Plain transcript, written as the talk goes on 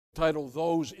Titled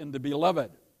Those in the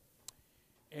Beloved.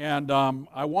 And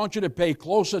I want you to pay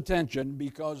close attention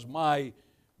because my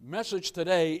message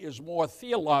today is more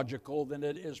theological than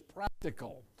it is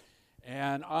practical.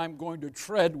 And I'm going to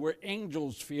tread where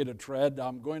angels fear to tread.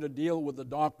 I'm going to deal with the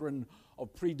doctrine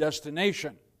of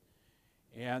predestination.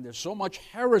 And there's so much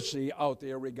heresy out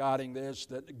there regarding this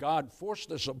that God forced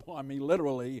this upon me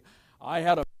literally. I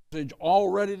had a message all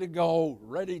ready to go,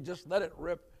 ready, just let it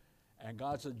rip. And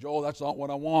God said, Joel, that's not what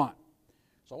I want.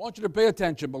 So I want you to pay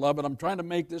attention, beloved. I'm trying to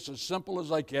make this as simple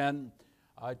as I can.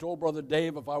 I told Brother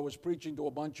Dave if I was preaching to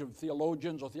a bunch of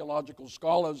theologians or theological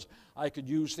scholars, I could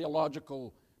use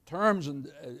theological terms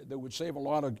and that would save a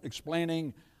lot of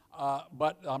explaining,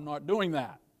 but I'm not doing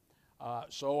that.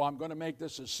 So I'm going to make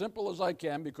this as simple as I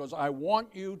can because I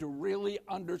want you to really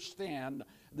understand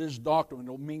this doctrine.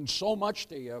 It will mean so much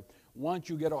to you once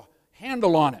you get a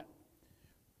handle on it.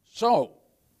 So,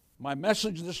 my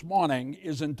message this morning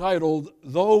is entitled,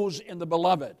 Those in the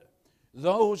Beloved.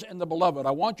 Those in the Beloved.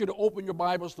 I want you to open your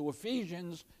Bibles to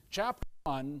Ephesians chapter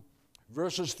 1,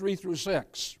 verses 3 through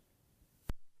 6.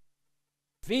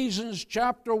 Ephesians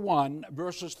chapter 1,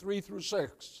 verses 3 through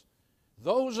 6.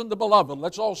 Those in the Beloved.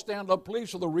 Let's all stand up, please,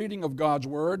 for the reading of God's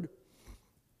Word.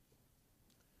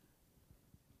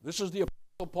 This is the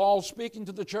Apostle Paul speaking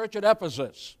to the church at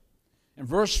Ephesus. In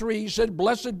verse 3, he said,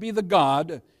 Blessed be the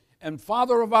God and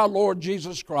Father of our Lord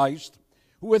Jesus Christ,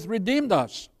 who hath redeemed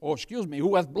us,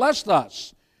 who hath blessed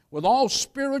us with all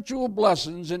spiritual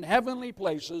blessings in heavenly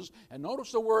places, and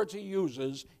notice the words he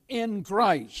uses, in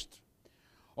Christ,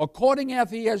 according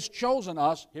as he has chosen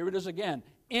us, here it is again,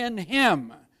 in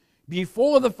him,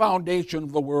 before the foundation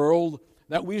of the world,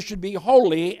 that we should be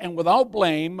holy and without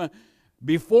blame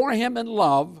before him in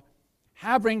love,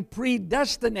 having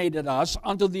predestinated us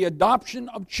unto the adoption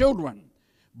of children,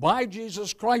 by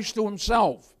Jesus Christ to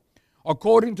himself,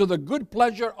 according to the good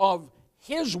pleasure of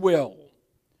his will,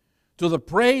 to the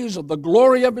praise of the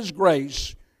glory of his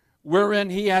grace, wherein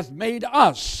he hath made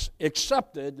us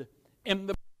accepted in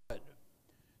the beloved.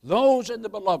 Those in the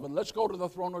beloved. Let's go to the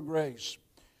throne of grace.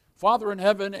 Father in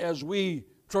heaven, as we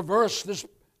traverse this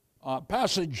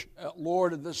passage,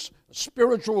 Lord, this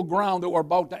spiritual ground that we're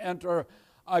about to enter,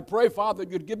 I pray, Father,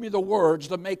 you'd give me the words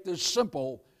to make this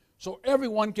simple so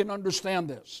everyone can understand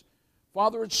this.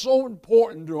 Father, it's so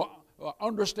important to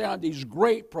understand these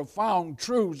great, profound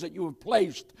truths that you have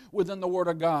placed within the Word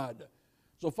of God.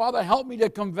 So, Father, help me to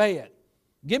convey it.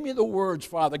 Give me the words,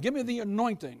 Father. Give me the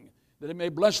anointing that it may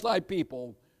bless thy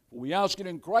people. We ask it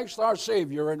in Christ our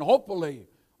Savior and hopefully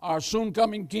our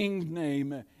soon-coming King's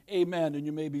name. Amen. And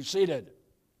you may be seated.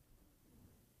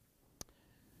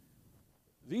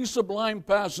 These sublime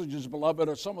passages, beloved,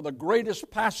 are some of the greatest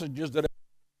passages that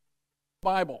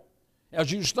Bible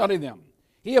as you study them.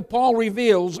 Here Paul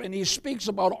reveals and he speaks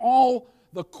about all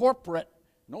the corporate,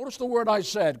 notice the word I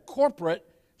said, corporate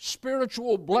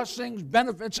spiritual blessings,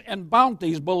 benefits, and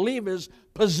bounties believers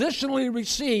positionally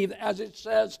receive, as it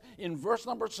says in verse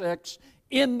number 6,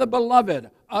 in the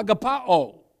beloved,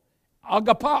 agapao.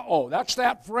 Agapao, that's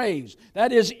that phrase.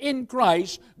 That is in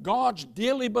Christ, God's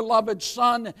dearly beloved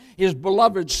Son, his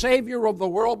beloved Savior of the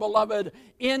world, beloved,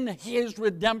 in his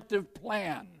redemptive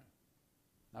plan.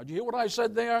 Now, did you hear what I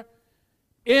said there?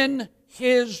 In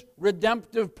his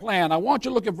redemptive plan. I want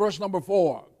you to look at verse number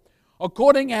 4.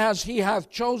 According as he hath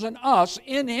chosen us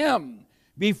in him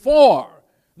before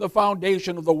the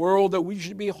foundation of the world, that we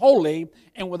should be holy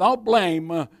and without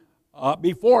blame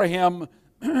before him,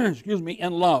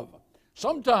 in love.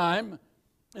 Sometime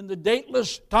in the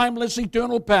dateless, timeless,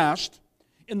 eternal past,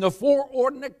 in the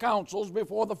foreordinate councils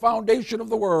before the foundation of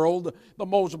the world, the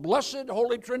most blessed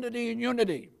Holy Trinity in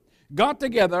unity got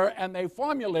together and they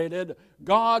formulated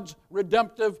God's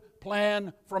redemptive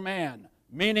plan for man.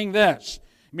 Meaning this,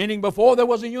 before there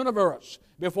was a universe,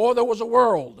 before there was a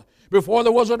world, before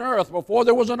there was an earth, before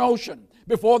there was an ocean,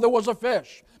 before there was a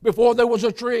fish, before there was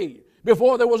a tree,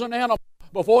 before there was an animal,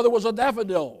 before there was a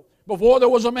daffodil, before there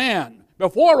was a man,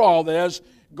 before all this,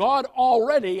 God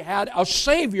already had a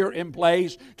Savior in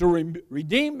place to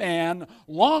redeem man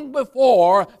long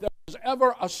before there was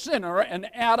ever a sinner and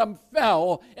Adam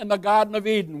fell in the Garden of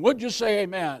Eden. Would you say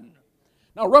amen?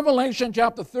 Now, Revelation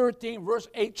chapter 13, verse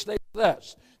 8 states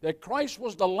this, that Christ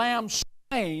was the Lamb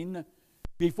slain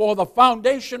before the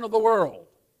foundation of the world.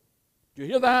 Do you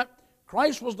hear that?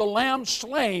 Christ was the Lamb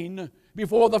slain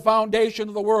before the foundation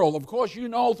of the world. Of course, you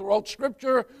know throughout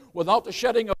Scripture, without the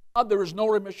shedding of blood, there is no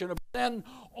remission of sin.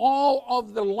 All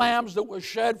of the lambs that were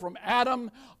shed from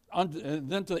Adam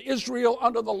then to Israel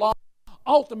under the law,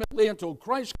 ultimately until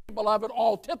Christ came, beloved,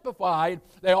 all typified,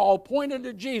 they all pointed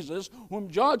to Jesus, whom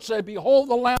God said, Behold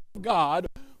the Lamb of God,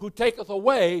 who taketh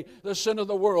away the sin of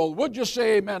the world. Would you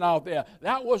say amen out there?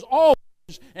 That was always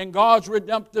in God's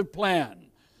redemptive plan.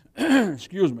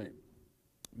 Excuse me.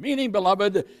 Meaning,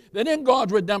 beloved, that in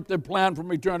God's redemptive plan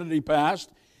from eternity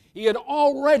past, He had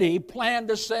already planned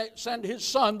to send His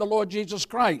Son, the Lord Jesus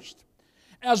Christ,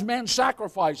 as man's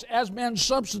sacrifice, as man's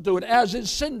substitute, as His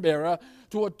sin bearer,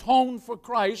 to atone for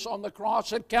Christ on the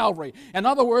cross at Calvary. In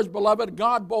other words, beloved,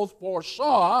 God both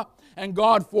foresaw and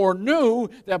God foreknew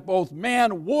that both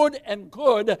man would and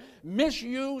could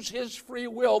misuse His free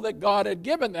will that God had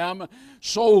given them.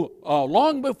 So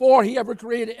long before He ever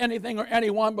created anything or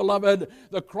anyone, beloved,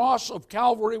 the cross of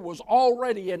Calvary was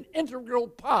already an integral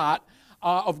part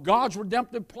of God's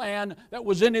redemptive plan that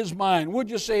was in His mind. Would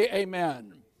you say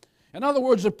amen? In other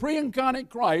words, the pre-incarnate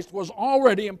Christ was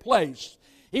already in place.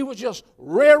 He was just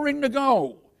raring to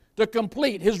go to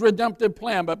complete His redemptive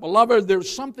plan. But, beloved,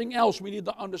 there's something else we need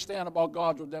to understand about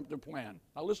God's redemptive plan.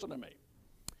 Now, listen to me.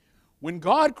 When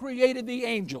God created the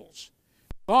angels,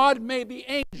 God made the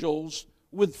angels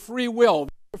with free will.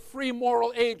 They were free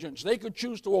moral agents. They could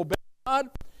choose to obey God,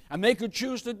 and they could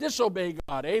choose to disobey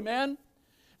God. Amen?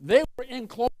 They were in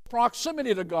close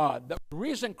proximity to God. The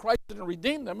reason Christ didn't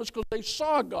redeem them is because they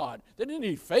saw God. They didn't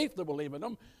need faith to believe in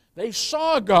Him. They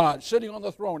saw God sitting on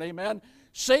the throne. Amen?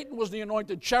 Satan was the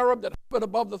anointed cherub that hovered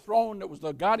above the throne. That was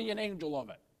the guardian angel of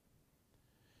it.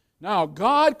 Now,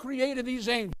 God created these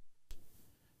angels.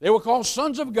 They were called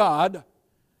sons of God,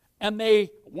 and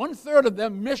 1/3 of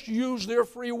them misused their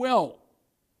free will.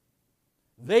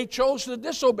 They chose to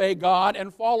disobey God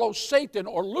and follow Satan,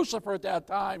 or Lucifer at that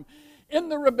time, in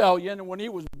the rebellion. And when he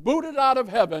was booted out of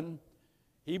heaven,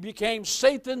 he became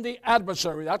Satan the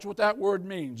adversary. That's what that word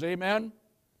means. Amen?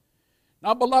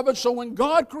 Now, beloved, so when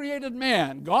God created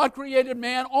man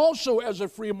also as a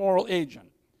free moral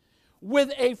agent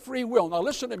with a free will. Now,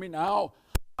 listen to me now.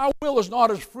 Our will is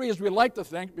not as free as we like to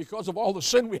think because of all the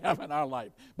sin we have in our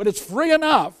life. But it's free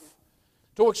enough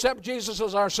to accept Jesus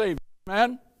as our Savior.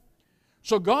 Amen?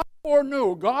 So God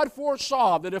foreknew, God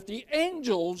foresaw that if the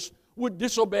angels would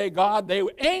disobey God, the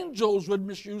angels would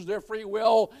misuse their free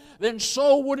will, then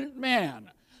so wouldn't man.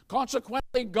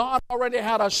 Consequently, God already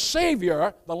had a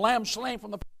Savior, the Lamb slain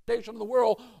from the foundation of the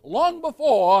world, long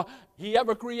before He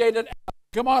ever created Adam.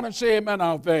 Come on and say amen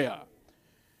out there.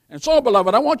 And so,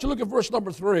 beloved, I want you to look at verse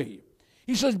number 3.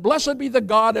 He says, "Blessed be the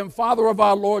God and Father of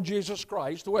our Lord Jesus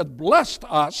Christ, who hath blessed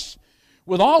us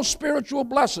with all spiritual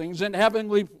blessings in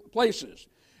heavenly places."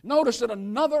 Notice that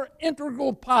another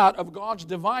integral part of God's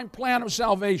divine plan of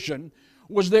salvation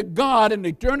was that God, in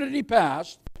eternity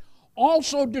past,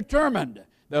 also determined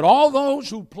that all those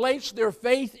who placed their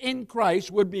faith in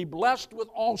Christ would be blessed with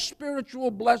all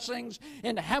spiritual blessings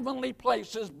in heavenly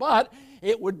places, but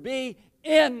it would be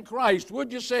in Christ.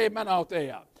 Would you say amen out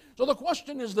there? So the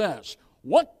question is this: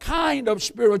 what kind of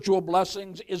spiritual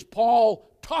blessings is Paul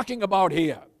talking about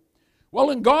here? Well,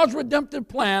 in God's redemptive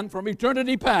plan from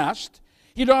eternity past,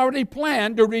 He'd already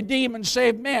planned to redeem and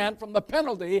save man from the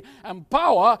penalty and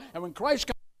power, and when Christ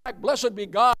comes back, blessed be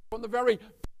God, from the very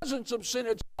presence of sin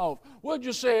itself. Would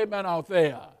you say amen out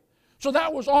there? So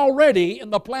that was already in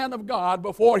the plan of God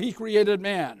before He created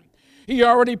man. He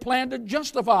already planned to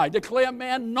justify, declare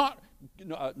man not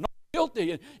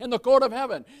guilty in the court of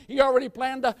heaven. He already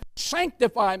planned to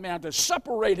sanctify man, to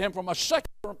separate him from a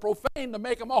secular and profane, to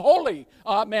make him a holy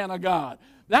man of God.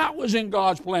 That was in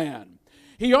God's plan.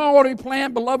 He already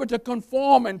planned, beloved, to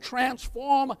conform and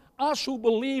transform us who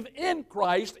believe in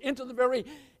Christ into the very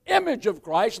image of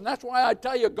Christ. And that's why I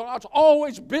tell you, God's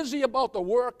always busy about the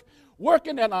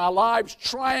working in our lives,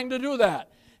 trying to do that.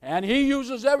 And He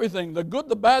uses everything, the good,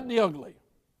 the bad, and the ugly.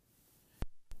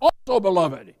 Also,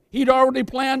 beloved, He'd already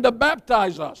planned to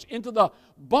baptize us into the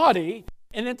body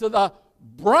and into the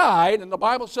bride, and the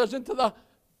Bible says into the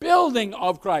building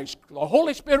of Christ. The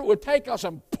Holy Spirit would take us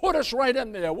and put us right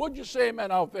in there. Would you say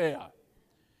amen out there?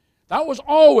 That was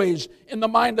always in the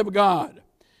mind of God.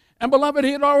 And beloved,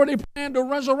 He had already planned to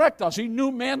resurrect us. He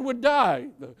knew man would die.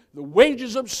 The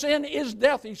wages of sin is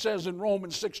death, He says in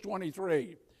Romans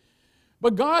 6:23.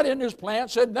 But God in His plan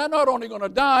said, they're not only going to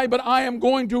die, but I am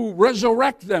going to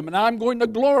resurrect them, and I'm going to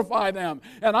glorify them,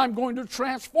 and I'm going to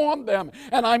transform them,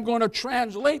 and I'm going to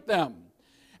translate them.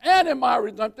 And in my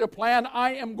redemptive plan,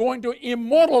 I am going to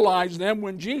immortalize them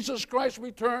when Jesus Christ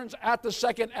returns at the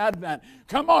second advent.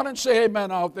 Come on and say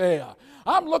amen out there.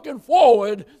 I'm looking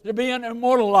forward to being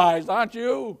immortalized, aren't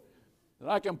you? That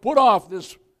I can put off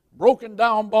this broken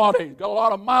down body. Got a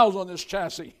lot of miles on this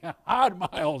chassis. Hard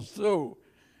miles too.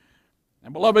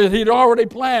 And beloved, He'd already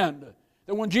planned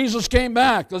that when Jesus came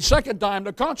back the second time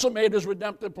to consummate his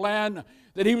redemptive plan,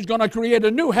 that he was going to create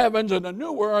a new heavens and a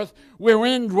new earth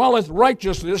wherein dwelleth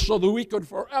righteousness, so that we could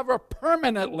forever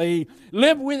permanently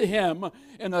live with him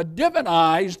in a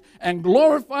divinized and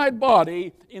glorified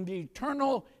body in the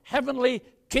eternal heavenly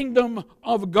kingdom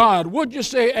of God. Would you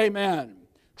say amen?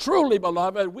 Truly,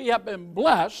 beloved, we have been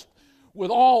blessed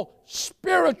with all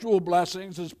spiritual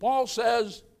blessings, as Paul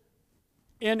says,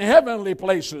 in heavenly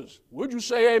places. Would you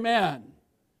say amen?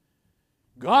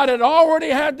 God had already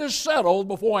had this settled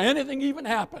before anything even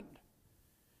happened.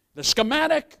 The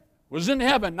schematic was in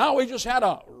heaven. Now we just had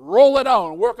to roll it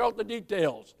out and work out the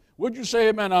details. Would you say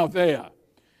amen out there?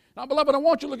 Now, beloved, I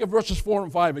want you to look at verses 4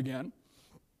 and 5 again.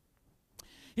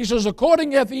 He says,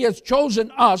 according as he has chosen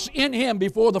us in him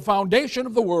before the foundation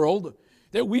of the world,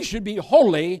 that we should be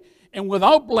holy and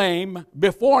without blame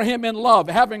before him in love,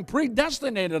 having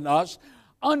predestinated us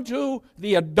unto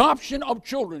the adoption of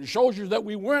children. It shows you that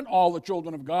we weren't all the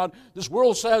children of God. This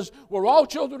world says we're all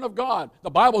children of God. The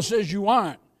Bible says you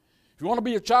aren't. If you want to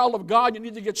be a child of God, you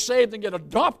need to get saved and get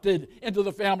adopted into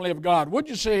the family of God. Would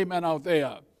you say amen out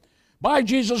there? By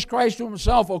Jesus Christ to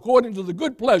himself, according to the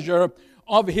good pleasure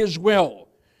of his will.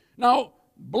 Now,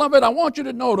 beloved, I want you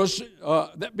to notice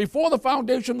that before the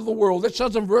foundation of the world, it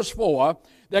says in verse 4,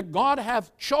 that God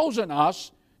hath chosen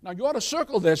us, now you ought to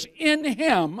circle this, in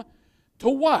him, to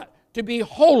what? To be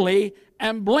holy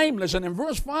and blameless. And in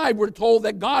verse 5, we're told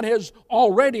that God has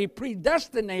already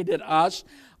predestinated us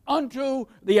unto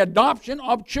the adoption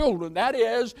of children. That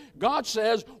is, God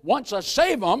says, once I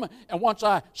save them and once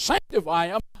I sanctify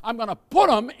them, I'm going to put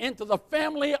them into the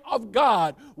family of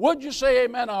God. Would you say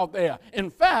amen out there?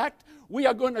 In fact, we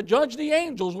are going to judge the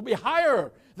angels. We'll be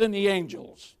higher than the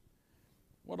angels.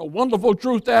 What a wonderful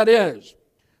truth that is.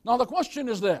 Now the question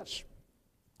is this.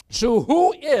 So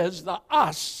who is the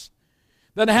us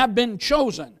that have been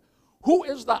chosen? Who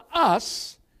is the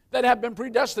us that have been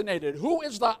predestinated? Who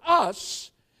is the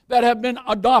us that have been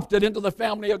adopted into the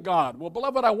family of God? Well,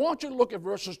 beloved, I want you to look at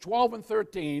verses 12 and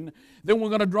 13. Then we're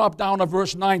going to drop down to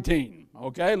verse 19.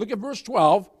 Okay, look at verse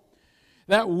 12.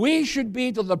 That we should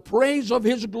be to the praise of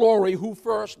his glory, who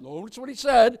first, notice what he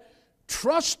said,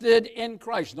 trusted in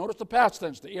Christ. Notice the past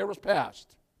tense, the era is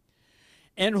past.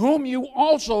 In whom you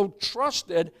also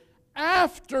trusted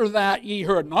after that ye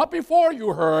heard. Not before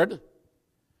you heard.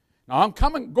 Now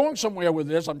I'm going somewhere with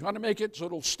this. I'm trying to make it so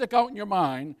it'll stick out in your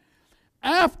mind.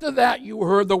 After that you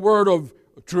heard the word of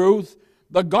truth,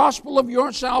 the gospel of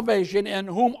your salvation, in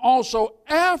whom also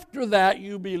after that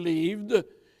you believed,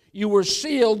 you were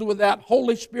sealed with that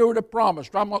Holy Spirit of promise.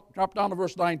 Drop down to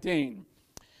verse 19.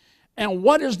 And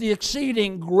what is the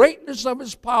exceeding greatness of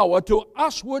his power to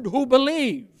usward who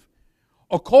believe,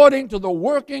 according to the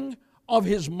working of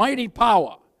his mighty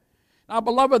power. Now,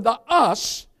 beloved, the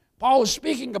us Paul is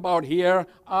speaking about here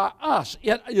are us.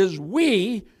 It is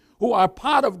we who are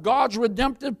part of God's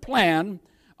redemptive plan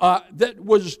that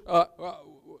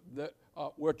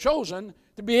were chosen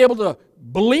to be able to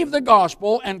believe the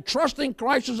gospel and trust in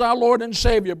Christ as our Lord and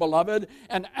Savior, beloved.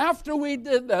 And after we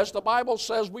did this, the Bible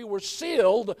says we were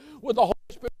sealed with the Holy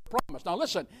Spirit promise. Now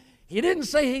listen, he didn't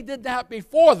say he did that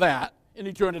before that in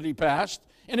eternity past.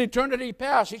 In eternity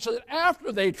past, he said,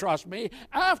 after they trust me,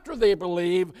 after they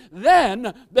believe,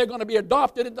 then they're going to be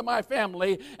adopted into my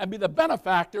family and be the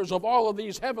benefactors of all of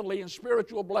these heavenly and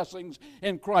spiritual blessings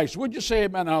in Christ. Would you say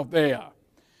amen out there?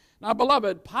 Now,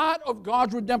 beloved, part of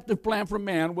God's redemptive plan for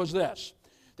man was this,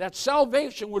 that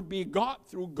salvation would be got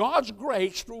through God's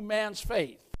grace through man's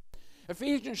faith.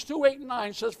 Ephesians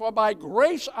 2:8-9 says, for by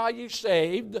grace are ye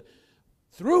saved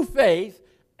through faith,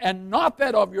 and not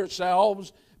that of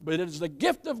yourselves, but it is the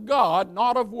gift of God,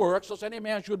 not of works, lest any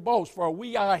man should boast. For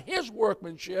we are his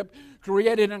workmanship,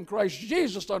 created in Christ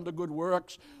Jesus unto good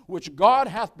works, which God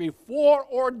hath before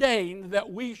ordained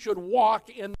that we should walk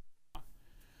in.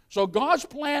 So God's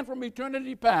plan from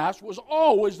eternity past was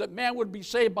always that man would be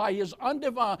saved by his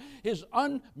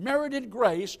unmerited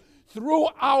grace through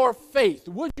our faith.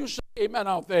 Would you say amen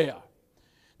out there?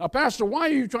 Now, Pastor, why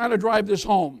are you trying to drive this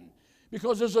home?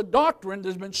 Because there's a doctrine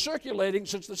that's been circulating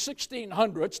since the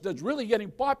 1600s that's really getting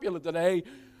popular today,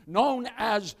 known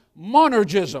as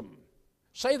monergism.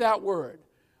 Say that word.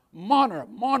 Mono.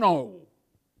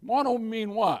 Mono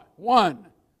mean what? One.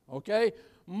 Okay?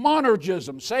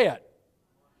 Monergism. Say it.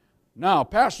 Now,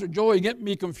 Pastor Joey, get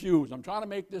me confused. I'm trying to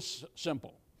make this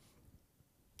simple.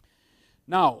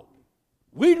 Now,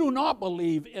 we do not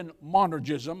believe in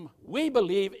monergism. We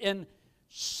believe in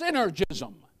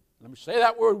synergism. Let me say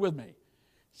that word with me.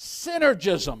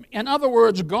 Synergism. In other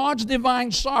words, God's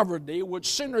divine sovereignty would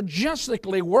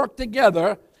synergistically work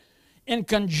together in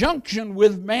conjunction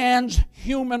with man's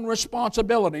human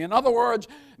responsibility. In other words,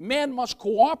 man must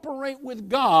cooperate with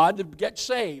God to get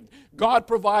saved. God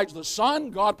provides the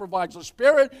Son, God provides the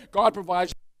Spirit, God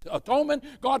provides atonement,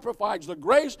 God provides the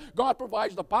grace, God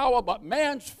provides the power, but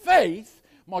man's faith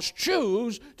must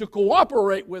choose to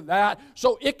cooperate with that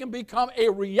so it can become a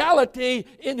reality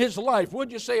in his life.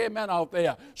 Would you say amen out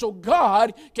there? So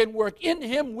God can work in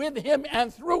him, with him,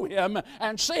 and through him,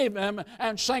 and save him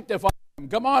and sanctify him.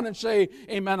 Come on and say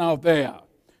amen out there.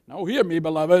 Now hear me,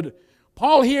 beloved.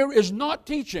 Paul here is not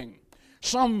teaching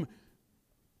some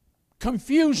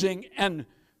confusing and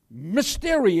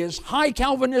mysterious high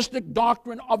Calvinistic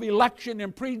doctrine of election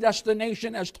and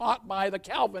predestination as taught by the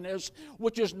Calvinists,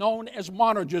 which is known as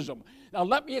monergism. Now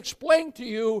let me explain to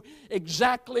you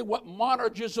exactly what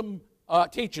monergism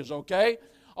teaches, okay?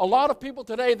 A lot of people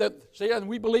today that say,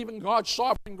 we believe in God's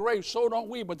sovereign grace, so don't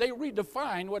we, but they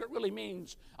redefine what it really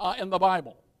means in the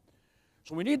Bible.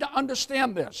 So we need to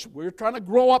understand this. We're trying to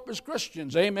grow up as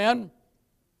Christians, amen?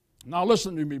 Now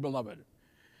listen to me, beloved.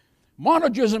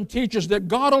 Monergism teaches that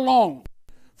God alone,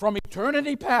 from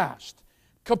eternity past,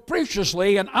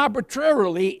 capriciously and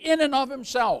arbitrarily in and of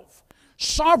himself,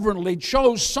 sovereignly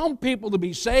chose some people to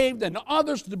be saved and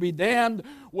others to be damned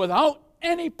without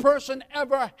any person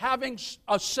ever having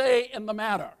a say in the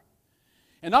matter.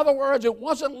 In other words, it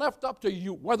wasn't left up to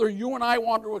you. Whether you and I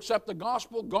want to accept the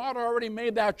gospel, God already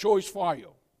made that choice for you.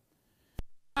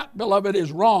 That, beloved,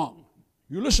 is wrong.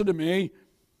 You listen to me.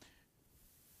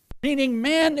 Meaning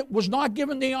man was not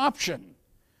given the option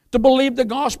to believe the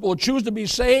gospel, or choose to be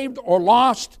saved or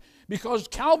lost, because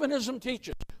Calvinism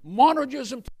teaches,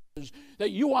 monergism teaches,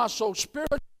 that you are so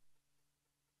spiritual.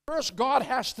 First, God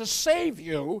has to save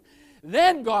you.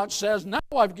 Then God says, now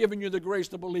I've given you the grace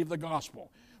to believe the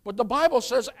gospel. But the Bible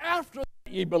says, after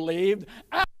that you believed,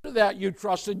 after that you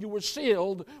trusted, you were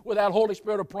sealed with that Holy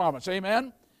Spirit of promise.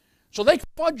 Amen? So they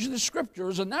fudge the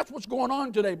scriptures, and that's what's going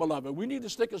on today, beloved. We need to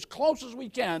stick as close as we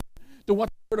can to what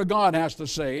the Word of God has to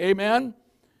say. Amen?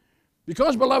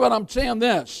 Because, beloved, I'm saying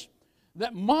this,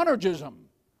 that monergism,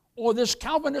 or this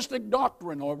Calvinistic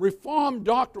doctrine, or Reformed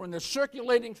doctrine that's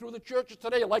circulating through the churches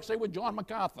today, like, say, with John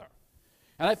MacArthur.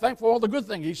 And I thank for all the good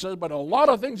things he says, but a lot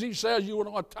of things he says, you would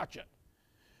not touch it.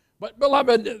 But,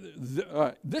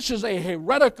 beloved, this is a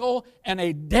heretical and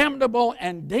a damnable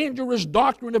and dangerous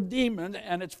doctrine of demons,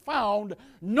 and it's found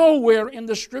nowhere in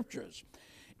the Scriptures.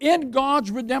 In God's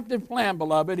redemptive plan,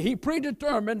 beloved, he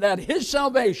predetermined that his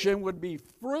salvation would be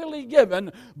freely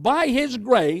given by his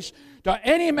grace to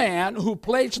any man who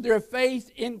placed their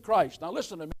faith in Christ. Now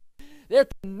listen to me. There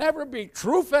can never be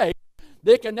true faith.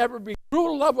 There can never be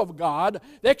true love of God.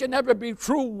 There can never be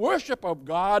true worship of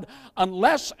God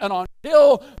unless and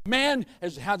until man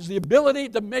has the ability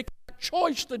to make a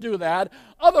choice to do that.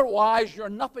 Otherwise, you're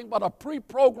nothing but a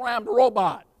pre-programmed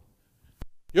robot.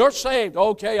 You're saved.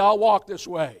 Okay, I'll walk this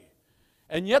way.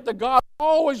 And yet the God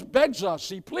always begs us,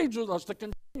 he pleads with us to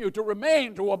continue, to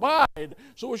remain, to abide.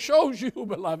 So it shows you,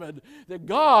 beloved, that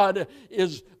God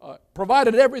is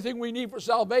provided everything we need for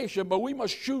salvation, but we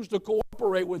must choose to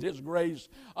cooperate with his grace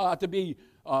to be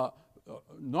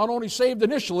not only saved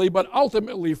initially, but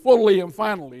ultimately, fully, and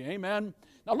finally. Amen?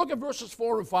 Now look at verses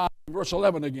 4 and 5, and verse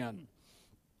 11 again.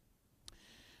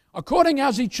 According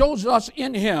as he chose us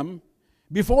in him,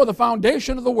 before the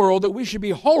foundation of the world, that we should be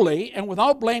holy and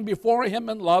without blame before him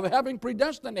in love, having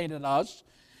predestinated us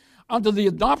unto the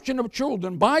adoption of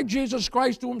children by Jesus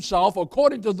Christ to himself,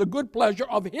 according to the good pleasure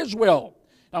of his will.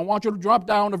 Now I want you to drop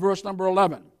down to verse number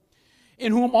 11.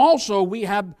 In whom also we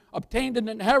have obtained an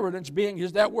inheritance, being,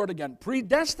 here's that word again,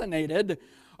 predestinated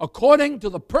according to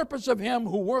the purpose of him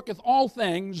who worketh all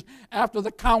things after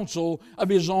the counsel of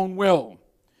his own will.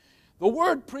 The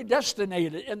word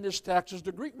predestinated in this text is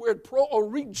the Greek word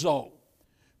proorizo.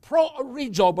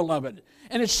 Proorizo, beloved.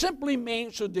 And it simply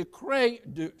means to decree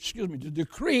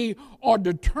or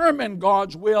determine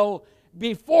God's will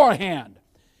beforehand.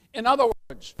 In other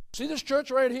words, see this church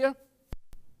right here?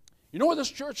 You know where this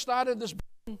church started? This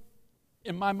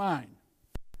in my mind.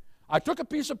 I took a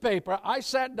piece of paper, I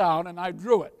sat down, and I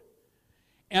drew it.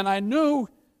 And I knew,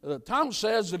 the town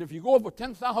says that if you go over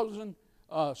 10,000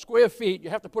 square feet, you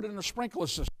have to put in a sprinkler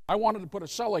system. I wanted to put a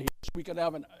cellar here so we could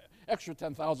have an extra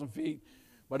 10,000 feet,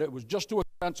 but it was just too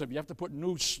expensive. You have to put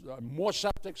more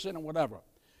septics in and whatever.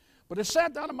 But it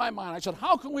sat down in my mind. I said,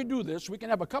 how can we do this? We can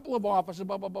have a couple of offices,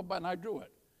 blah, blah, blah, blah, and I drew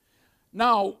it.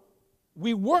 Now,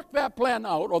 we worked that plan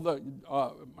out,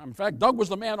 in fact, Doug was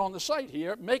the man on the site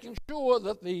here, making sure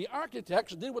that the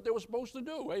architects did what they were supposed to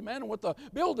do, amen, and what the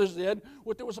builders did,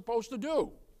 what they were supposed to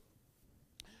do.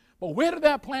 But where did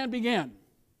that plan begin?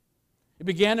 It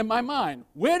began in my mind.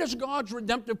 Where does God's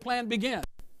redemptive plan begin?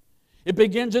 It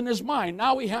begins in his mind.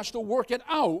 Now he has to work it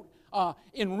out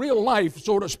in real life,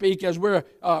 so to speak, as we're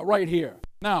right here.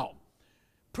 Now,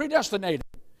 predestinated,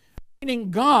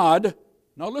 meaning God,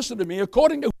 now listen to me,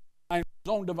 according to his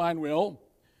own divine will,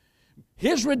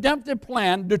 his redemptive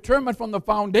plan, determined from the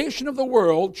foundation of the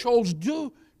world, chose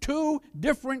two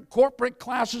different corporate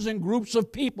classes and groups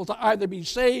of people to either be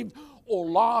saved or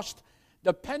lost,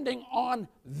 depending on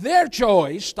their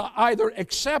choice to either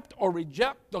accept or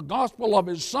reject the gospel of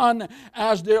his Son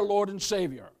as their Lord and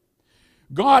Savior.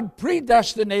 God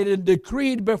predestinated and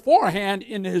decreed beforehand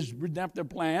in his redemptive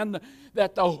plan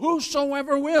that the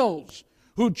whosoever wills,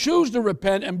 who choose to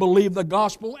repent and believe the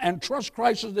gospel and trust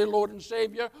Christ as their Lord and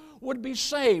Savior, would be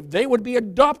saved. They would be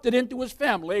adopted into his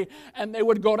family, and they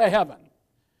would go to heaven.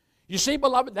 You see,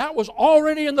 beloved, that was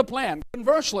already in the plan.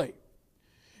 Conversely,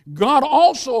 God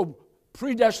also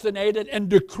predestinated and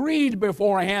decreed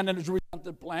beforehand in his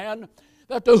redemptive plan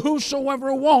that the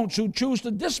whosoever won't, who choose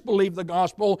to disbelieve the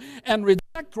gospel and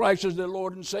reject Christ as their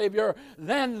Lord and Savior,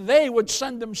 then they would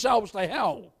send themselves to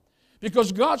hell.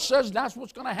 Because God says that's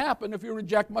what's going to happen if you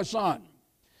reject my Son.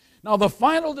 Now, the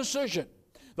final decision,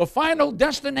 the final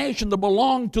destination to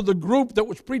belong to the group that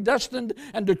was predestined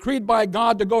and decreed by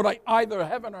God to go to either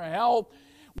heaven or hell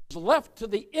was left to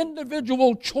the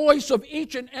individual choice of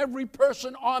each and every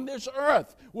person on this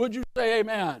earth. Would you say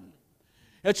amen?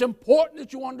 It's important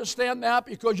that you understand that,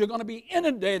 because you're going to be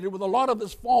inundated with a lot of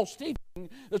this false teaching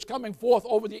that's coming forth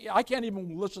over the... I can't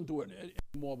even listen to it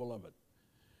anymore, beloved.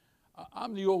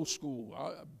 I'm the old school.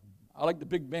 I like the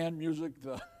big band music,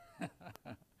 the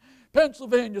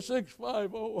Pennsylvania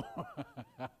 650.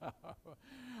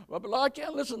 But I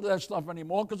can't listen to that stuff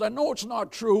anymore because I know it's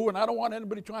not true, and I don't want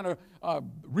anybody trying to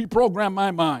reprogram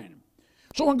my mind.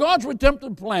 So in God's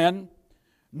redemptive plan,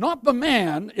 it's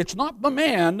not the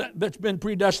man that's been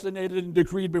predestinated and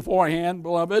decreed beforehand,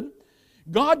 beloved.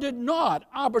 God did not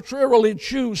arbitrarily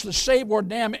choose to save or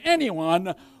damn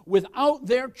anyone without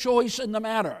their choice in the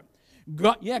matter.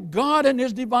 God in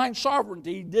his divine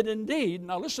sovereignty did indeed,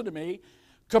 now listen to me,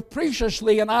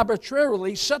 capriciously and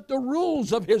arbitrarily set the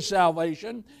rules of his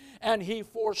salvation, and he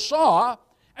foresaw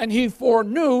and he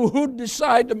foreknew who'd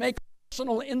decide to make a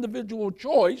personal individual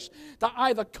choice to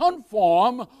either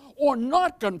conform or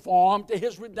not conform to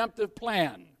his redemptive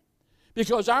plan.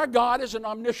 Because our God is an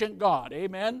omniscient God,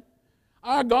 amen?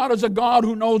 Our God is a God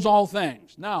who knows all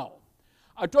things. Now,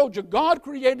 I told you, God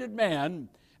created man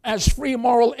as free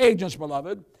moral agents,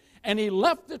 beloved, and he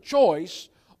left the choice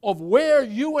of where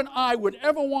you and I would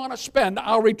ever want to spend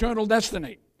our eternal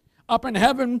destiny, up in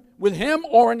heaven with him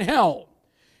or in hell.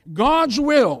 God's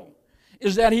will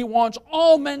is that he wants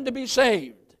all men to be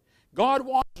saved. God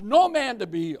wants no man to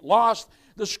be lost.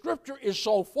 The scripture is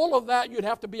so full of that, you'd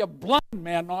have to be a blind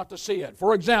man not to see it.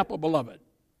 For example, beloved,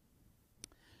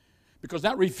 because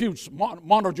that refutes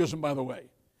monergism, by the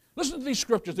way. Listen to these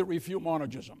scriptures that refute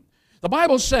monergism. The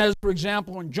Bible says, for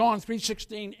example, in John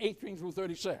 3:16, 18 through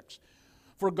 36,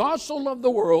 "For God so loved the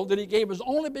world that he gave his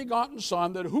only begotten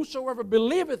Son, that whosoever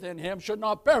believeth in him should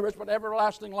not perish, but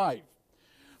everlasting life.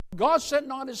 God sent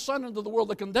not his Son into the world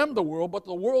to condemn the world, but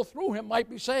the world through him might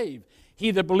be saved.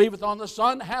 He that believeth on the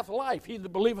Son hath life. He that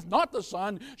believeth not the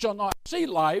Son shall not see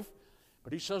life."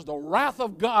 But he says, "The wrath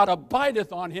of God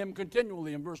abideth on him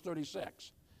continually," in verse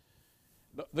 36.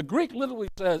 The Greek literally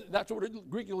says, that's what it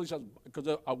Greek literally says, because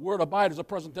a word abide is a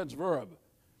present tense verb.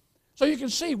 So you can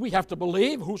see we have to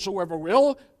believe, whosoever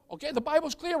will. Okay, the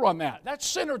Bible's clear on that. That's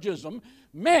synergism.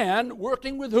 Man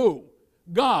working with who?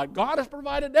 God. God has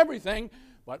provided everything,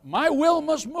 but my will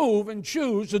must move and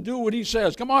choose to do what he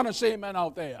says. Come on and say amen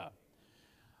out there.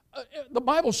 The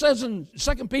Bible says in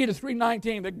 2 Peter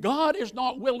 3:19 that God is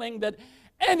not willing that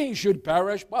any should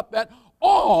perish, but that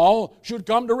all should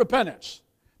come to repentance.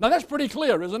 Now that's pretty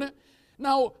clear, isn't it?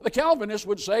 Now the Calvinists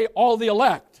would say all the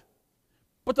elect.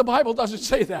 But the Bible doesn't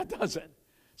say that, does it?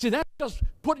 See, that's just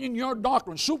putting your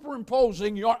doctrine,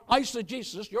 superimposing your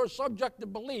eisegesis, your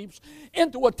subjective beliefs,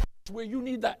 into a text where you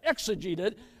need to exegete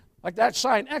it, like that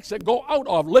sign exit, go out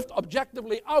of, lift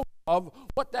objectively out of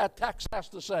what that text has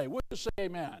to say. Would you say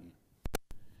amen?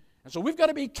 And so we've got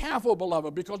to be careful,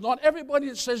 beloved, because not everybody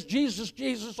that says Jesus,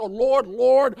 Jesus, or Lord,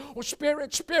 Lord, or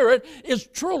Spirit, Spirit is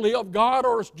truly of God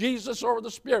or Jesus or the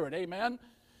Spirit. Amen?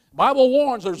 The Bible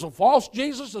warns there's a false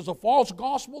Jesus, there's a false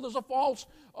gospel, there's a false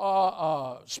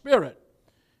spirit.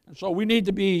 And so we need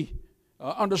to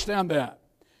understand that.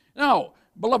 Now,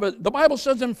 beloved, the Bible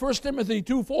says in 1 Timothy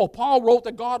 2:4, Paul wrote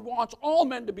that God wants all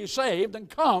men to be saved and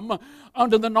come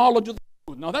under the knowledge of the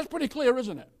truth. Now that's pretty clear,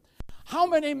 isn't it? How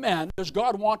many men does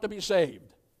God want to be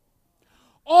saved?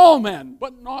 All men,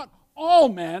 but not all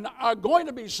men are going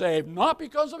to be saved, not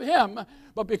because of him,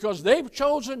 but because they've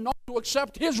chosen not to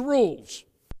accept his rules.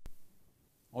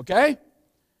 Okay?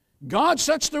 God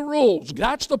sets the rules.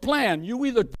 That's the plan. You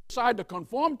either decide to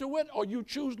conform to it or you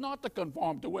choose not to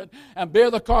conform to it and bear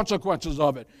the consequences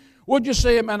of it. Would you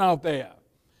say amen out there?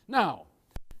 Now,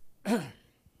 I'm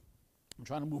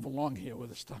trying to move along here with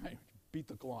this time. Beat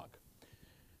the clock.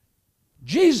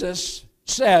 Jesus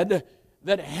said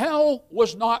that hell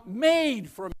was not made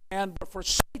for man, but for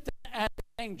Satan and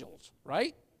angels,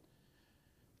 right?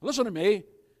 Listen to me.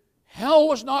 Hell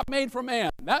was not made for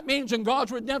man. That means in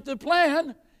God's redemptive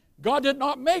plan, God did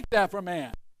not make that for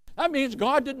man. That means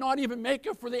God did not even make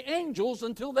it for the angels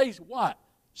until they, what?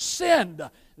 Sinned.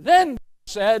 Then God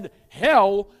said,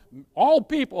 hell, all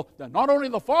people, that not only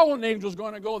the fallen angels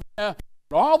going to go there,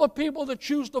 but all the people that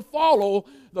choose to follow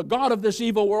the God of this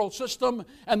evil world system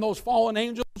and those fallen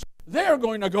angels, they're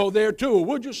going to go there too.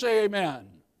 Would you say amen?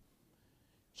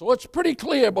 So it's pretty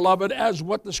clear, beloved, as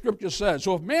what the Scripture says.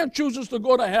 So if man chooses to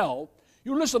go to hell,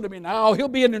 you listen to me now, he'll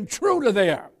be an intruder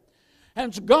there.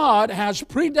 Hence, God has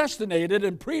predestinated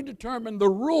and predetermined the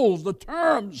rules, the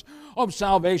terms of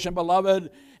salvation, beloved,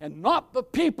 and not the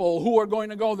people who are going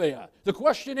to go there. The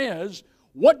question is,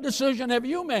 what decision have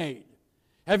you made?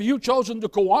 Have you chosen to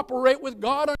cooperate with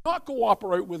God or not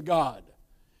cooperate with God?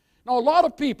 Now, a lot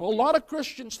of people, a lot of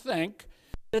Christians think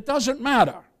it doesn't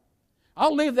matter.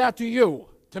 I'll leave that to you.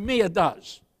 To me, it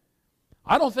does.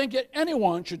 I don't think that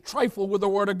anyone should trifle with the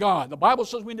Word of God. The Bible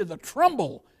says we need to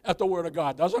tremble at the Word of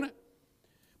God, doesn't it?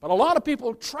 But a lot of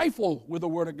people trifle with the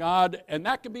Word of God, and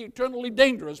that can be eternally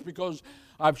dangerous because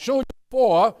I've showed you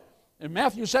before, in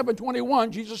Matthew 7:21,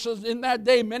 Jesus says, in that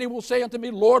day many will say unto me,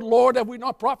 Lord, Lord, have we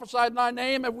not prophesied in thy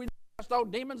name? Have we not cast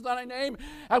out demons in thy name?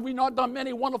 Have we not done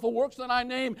many wonderful works in thy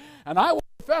name? And I will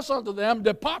confess unto them,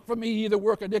 depart from me, ye that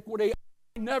work iniquity.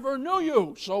 I never knew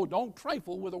you. So don't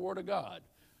trifle with the Word of God.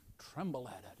 Tremble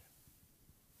at it.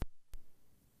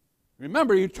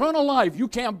 Remember, eternal life, you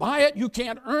can't buy it, you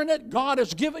can't earn it. God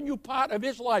has given you part of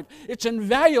his life. It's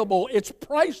invaluable, it's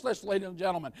priceless, ladies and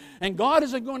gentlemen. And God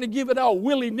isn't going to give it out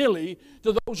willy-nilly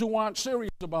to those who aren't serious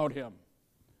about him.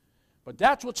 But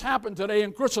that's what's happened today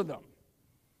in Christendom.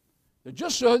 They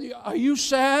just said, are you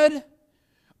sad?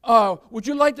 Would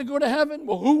you like to go to heaven?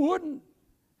 Well, who wouldn't?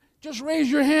 Just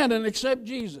raise your hand and accept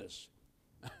Jesus.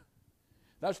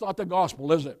 That's not the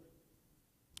gospel, is it?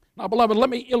 Now, beloved,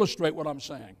 let me illustrate what I'm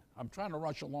saying. I'm trying to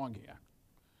rush along here.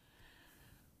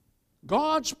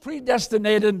 God's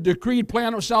predestinated and decreed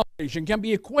plan of salvation can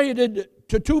be equated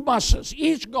to two buses,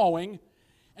 each going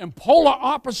in polar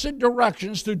opposite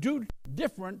directions to two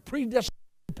different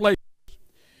predestinated places.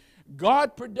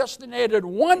 God predestinated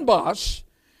one bus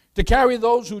to carry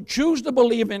those who choose to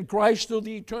believe in Christ to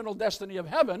the eternal destiny of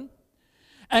heaven.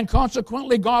 And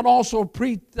consequently, God also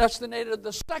predestinated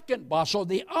the second bus, or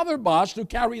the other bus, to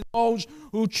carry those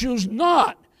who choose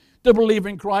not to believe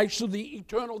in Christ to the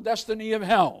eternal destiny of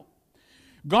hell.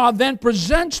 God then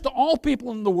presents to all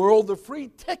people in the world the free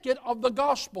ticket of the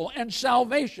gospel and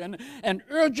salvation and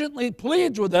urgently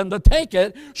pleads with them to take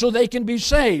it so they can be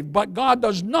saved. But God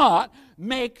does not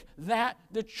make that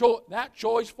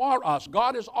choice for us.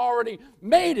 God has already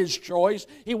made his choice.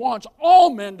 He wants all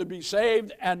men to be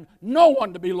saved and no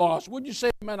one to be lost. Would you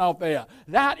say amen out there?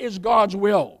 That is God's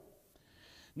will.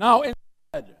 Now,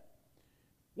 instead,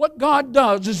 what God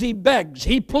does is he begs,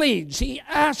 he pleads, he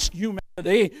asks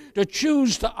humanity to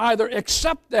choose to either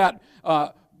accept that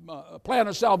plan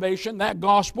of salvation, that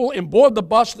gospel, and board the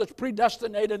bus that's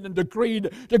predestinated and decreed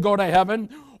to go to heaven,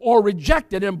 or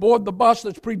reject it and board the bus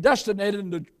that's predestinated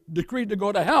and decreed to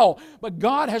go to hell. But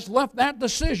God has left that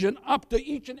decision up to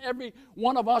each and every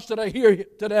one of us that are here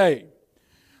today.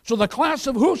 So the class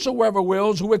of whosoever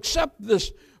wills, who accept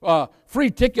this free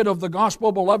ticket of the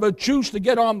gospel, beloved, choose to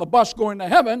get on the bus going to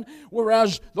heaven,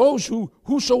 whereas those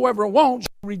whosoever won't,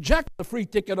 reject the free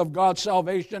ticket of God's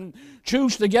salvation,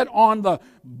 choose to get on the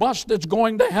bus that's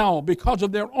going to hell because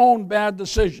of their own bad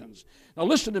decisions. Now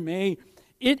listen to me,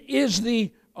 it is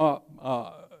the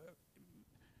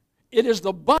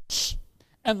bus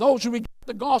and those who reject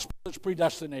the gospel that's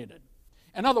predestinated.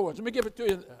 In other words, let me give it to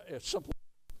you simply.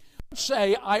 Let's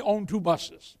say I own two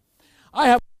buses. I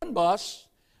have one bus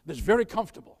that's very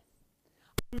comfortable.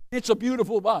 It's a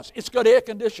beautiful bus. It's got air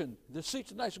conditioning. The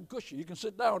seats are nice and cushy. You can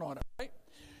sit down on it, right?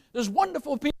 There's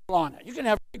wonderful people on it. You can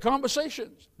have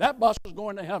conversations. That bus is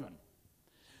going to heaven.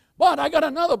 But I got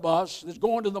another bus that's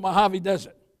going to the Mojave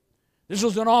Desert. This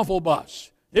is an awful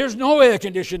bus. There's no air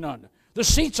conditioning on it. The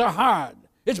seats are hard.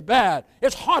 It's bad.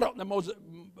 It's hot out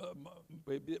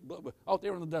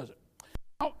there in the desert.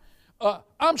 Now,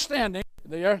 I'm standing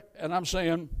there and I'm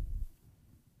saying,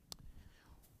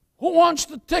 who wants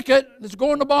the ticket that's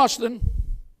going to Boston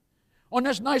on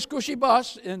this nice cushy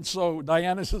bus? And so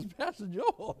Diana says, Pastor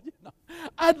Joel,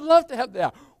 I'd love to have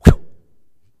that.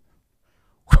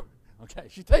 Okay,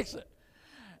 she takes it.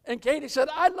 And Katie said,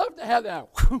 I'd love to have that.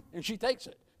 And she takes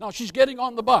it. Now she's getting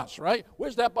on the bus, right?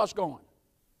 Where's that bus going?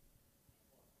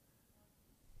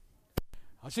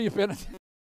 I see you paying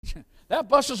attention. That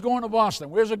bus is going to Boston.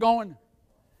 Where's it going?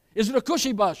 Is it a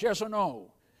cushy bus? Yes or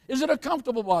no? Is it a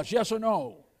comfortable bus? Yes or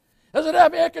no? Does it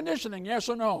have air conditioning? Yes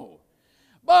or no?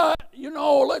 But,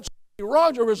 let's see,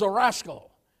 Roger is a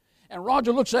rascal. And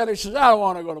Roger looks at it and says, I don't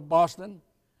want to go to Boston.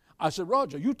 I said,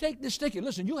 Roger, you take this ticket.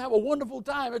 Listen, you have a wonderful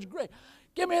time. It's great.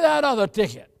 Give me that other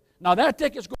ticket. Now, that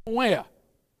ticket's going where?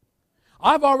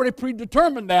 I've already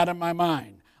predetermined that in my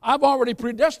mind. I've already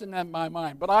predestined that in my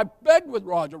mind. But I begged with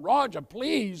Roger, Roger,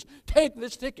 please take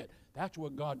this ticket. That's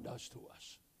what God does to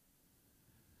us.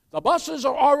 The buses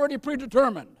are already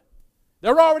predetermined.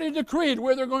 They're already decreed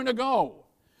where they're going to go.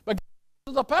 But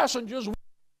the passengers, which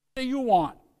do you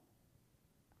want?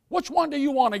 Which one do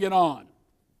you want to get on?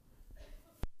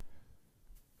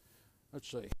 Let's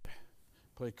see.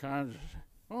 Play cards.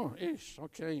 Oh, ace.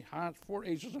 Okay. 4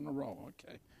 aces in a row.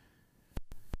 Okay.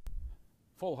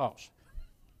 Full house.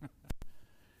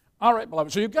 All right,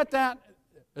 beloved. So you get that?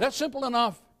 That's simple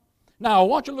enough. Now, I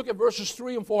want you to look at verses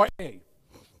 3 and 4a.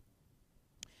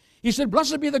 He said,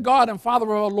 Blessed be the God and Father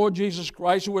of our Lord Jesus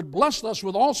Christ, who had blessed us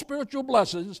with all spiritual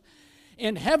blessings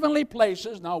in heavenly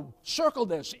places. Now, circle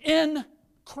this. In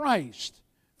Christ.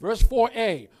 Verse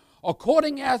 4a.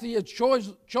 According as he had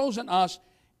chosen us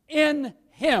in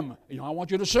him. I want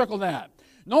you to circle that.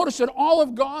 Notice that all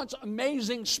of God's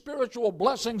amazing spiritual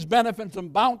blessings, benefits,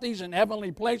 and bounties in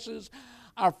heavenly places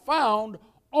are found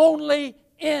only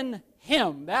in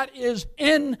him. That is,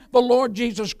 in the Lord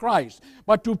Jesus Christ.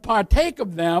 But to partake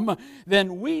of them,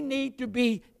 then we need to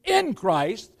be in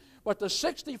Christ. But the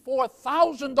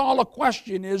 $64,000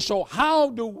 question is, so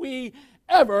how do we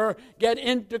ever get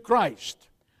into Christ?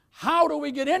 How do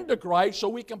we get into Christ so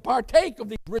we can partake of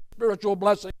these rich spiritual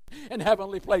blessings in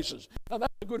heavenly places? Now,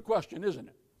 that's a good question, isn't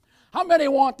it? How many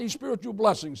want these spiritual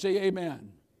blessings? Say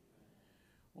amen.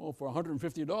 Well, for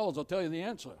 $150, I'll tell you the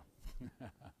answer.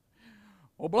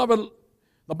 Well, beloved,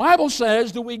 the Bible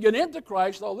says, do we get into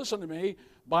Christ, oh, listen to me,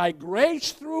 by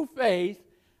grace through faith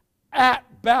at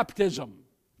baptism.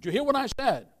 Did you hear what I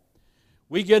said?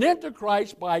 We get into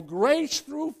Christ by grace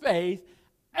through faith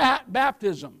at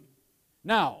baptism.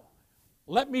 Now,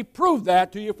 let me prove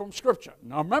that to you from Scripture.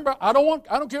 Now remember, I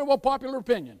don't care about popular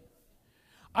opinion.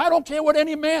 I don't care what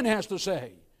any man has to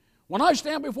say. When I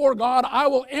stand before God, I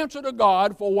will answer to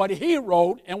God for what He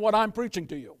wrote and what I'm preaching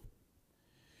to you.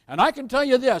 And I can tell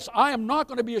you this, I am not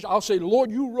going to be, I'll say,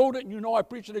 Lord, you wrote it and you know I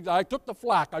preached it. I took the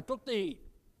flack, I took the heat.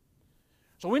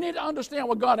 So we need to understand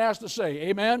what God has to say,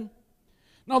 amen?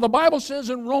 Now the Bible says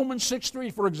in Romans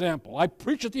 6:3, for example, I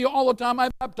preach it to you all the time I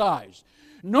baptize.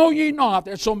 Know ye not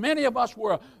that so many of us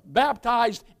were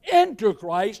baptized into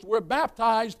Christ, were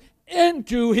baptized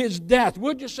into His death.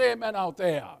 Would you say amen out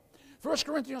there? 1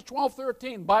 Corinthians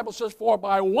 12:13, the Bible says, for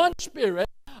by one Spirit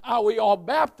are we all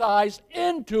baptized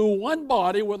into one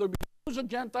body, whether it be Jews and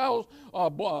Gentiles,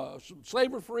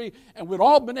 slave or free, and we've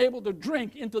all been able to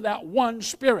drink into that one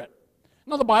Spirit.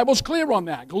 Now the Bible's clear on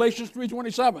that. Galatians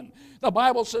 3:27. The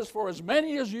Bible says, for as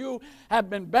many as you have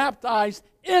been baptized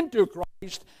into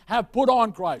Christ, have put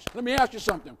on Christ. Let me ask you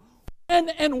something. When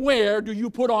and where do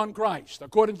you put on Christ,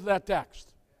 according to that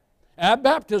text? At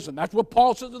baptism. That's what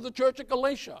Paul said to the church at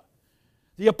Galatia.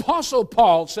 The Apostle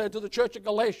Paul said to the church at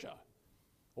Galatia,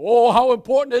 oh, how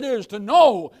important it is to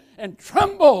know and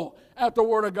tremble at the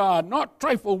Word of God, not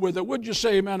trifle with it. Would you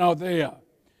say amen out there?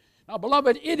 Now,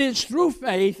 beloved, it is through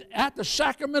faith at the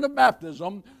sacrament of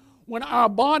baptism when our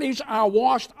bodies are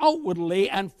washed outwardly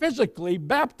and physically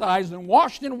baptized and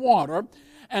washed in water,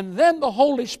 and then the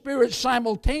Holy Spirit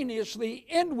simultaneously,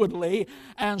 inwardly,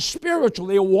 and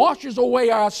spiritually washes away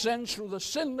our sins through the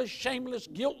sinless, shameless,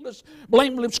 guiltless,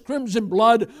 blameless, crimson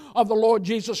blood of the Lord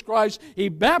Jesus Christ. He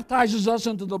baptizes us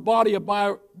into the body of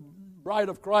bride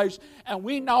of Christ, and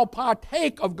we now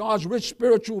partake of God's rich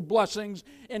spiritual blessings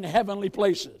in heavenly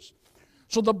places.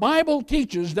 So the Bible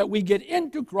teaches that we get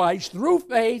into Christ through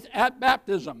faith at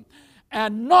baptism,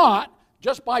 and not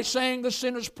just by saying the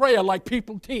sinner's prayer like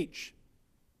people teach.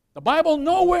 The Bible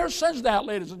nowhere says that,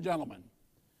 ladies and gentlemen.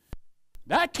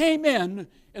 That came in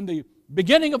the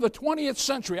beginning of the 20th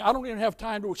century. I don't even have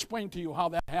time to explain to you how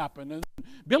that happened. And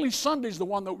Billy Sunday's the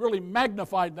one that really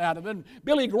magnified that, and then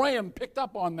Billy Graham picked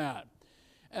up on that.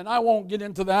 And I won't get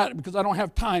into that because I don't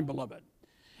have time, beloved.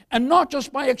 And not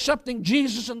just by accepting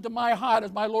Jesus into my heart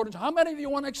as my Lord and Savior. How many of you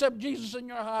want to accept Jesus in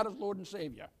your heart as Lord and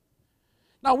Savior?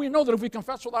 Now, we know that if we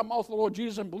confess with our mouth the Lord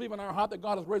Jesus and believe in our heart that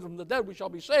God has raised him from the dead, we shall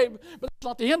be saved. But that's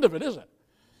not the end of it, is it?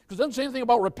 Because it doesn't say anything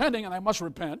about repenting and I must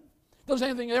repent. It doesn't say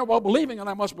anything there about believing and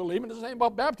I must believe. It doesn't say anything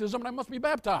about baptism and I must be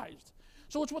baptized.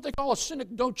 So it's what they call a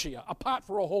synecdoche, a pot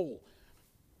for a whole.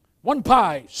 One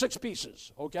pie, 6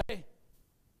 pieces, okay?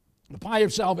 The pie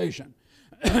of salvation.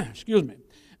 Excuse me.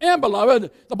 And,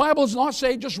 beloved, the Bible does not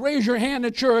say just raise your hand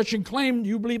at church and claim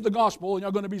you believe the gospel and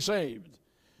you're going to be saved.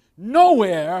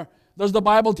 Nowhere does the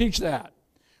Bible teach that.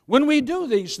 When we do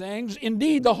these things,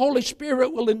 indeed, the Holy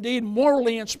Spirit will indeed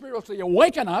morally and spiritually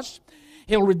awaken us.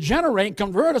 He'll regenerate and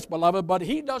convert us, beloved, but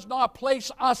He does not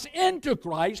place us into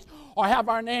Christ or have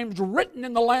our names written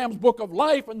in the Lamb's Book of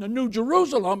Life in the New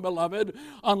Jerusalem, beloved,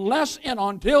 unless and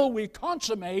until we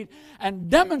consummate and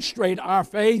demonstrate our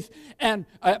faith and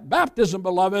baptism,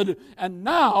 beloved. And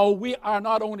now we are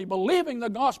not only believing the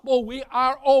gospel, we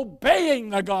are obeying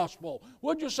the gospel.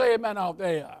 Would you say amen out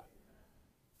there?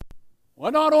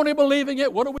 We're not only believing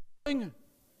it, what are we doing?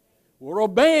 We're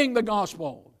obeying the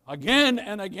gospel. Again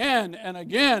and again and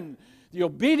again. The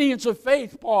obedience of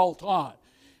faith, Paul taught.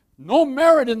 No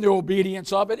merit in the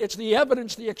obedience of it. It's the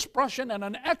evidence, the expression, and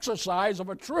an exercise of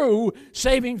a true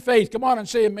saving faith. Come on and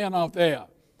say amen out there.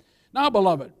 Now,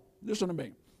 beloved, listen to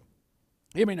me.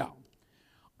 Hear me now.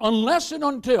 Unless and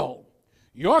until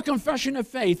your confession of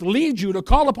faith leads you to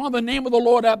call upon the name of the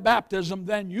Lord at baptism,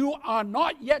 then you are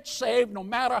not yet saved, no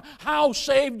matter how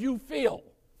saved you feel.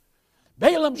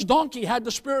 Balaam's donkey had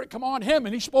the Spirit come on him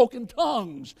and he spoke in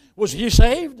tongues. Was he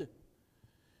saved?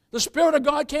 The Spirit of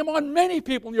God came on many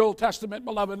people in the Old Testament,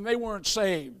 beloved, and they weren't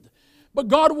saved. But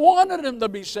God wanted them to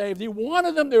be saved. He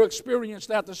wanted them to experience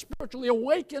that, to spiritually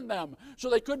awaken them so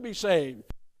they could be saved.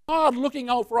 God looking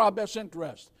out for our best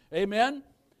interest. Amen?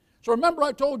 So remember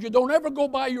I told you, don't ever go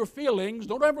by your feelings.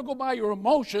 Don't ever go by your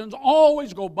emotions.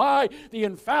 Always go by the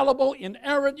infallible,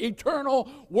 inerrant, eternal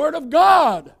Word of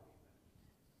God.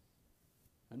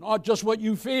 And not just what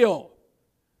you feel.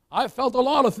 I've felt a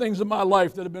lot of things in my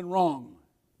life that have been wrong.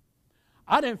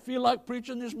 I didn't feel like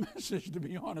preaching this message, to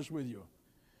be honest with you.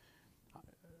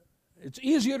 It's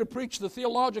easier to preach to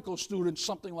theological students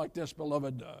something like this,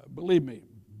 beloved, believe me.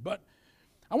 But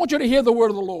I want you to hear the word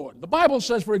of the Lord. The Bible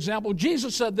says, for example,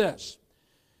 Jesus said this.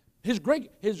 His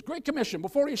great commission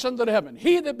before he ascended to heaven.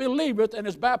 He that believeth and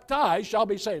is baptized shall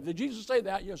be saved. Did Jesus say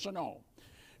that? Yes or no?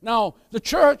 Now, the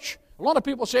church, a lot of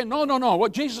people say, no.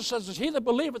 What Jesus says is he that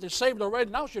believeth is saved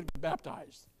already, now should be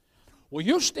baptized. Well,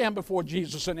 you stand before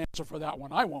Jesus and answer for that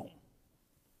one. I won't.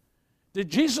 Did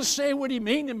Jesus say what he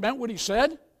meant and meant what he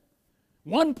said?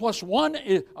 1 + 1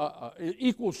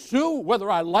 equals 2, whether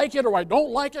I like it or I don't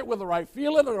like it, whether I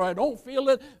feel it or I don't feel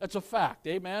it, that's a fact.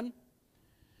 Amen?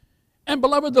 And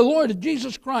beloved, the Lord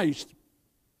Jesus Christ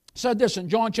said this in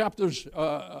John chapter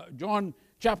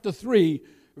 3,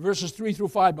 verses 3 through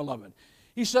 5, beloved.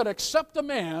 He said, except a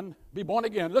man be born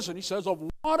again, listen, he says, of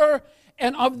water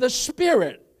and of the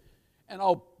Spirit. And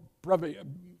I'll probably,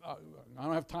 I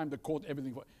don't have time to quote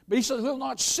everything, but he says, he'll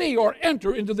not see or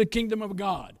enter into the kingdom of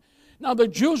God. Now, the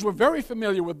Jews were very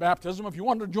familiar with baptism. If you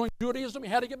wanted to join Judaism, you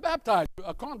had to get baptized.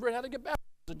 A convert had to get baptized.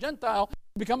 A Gentile,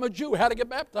 become a Jew, had to get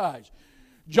baptized.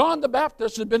 John the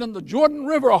Baptist had been in the Jordan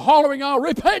River hollering out,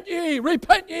 repent ye,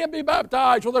 and be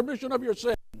baptized for the remission of your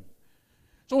sin.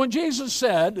 So when Jesus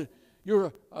said,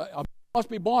 you must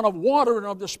be born of water and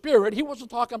of the Spirit, he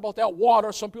wasn't talking about that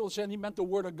water. Some people saying he meant the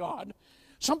Word of God.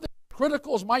 Something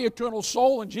critical is my eternal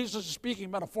soul, and Jesus is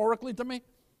speaking metaphorically to me.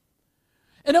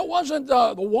 And it wasn't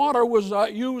the water was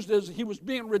used as he was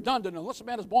being redundant. Unless a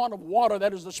man is born of water,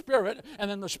 that is the Spirit,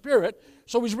 and then the Spirit,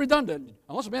 so he's redundant.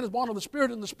 Unless a man is born of the Spirit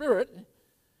and the Spirit.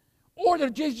 Or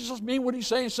did Jesus just mean what he's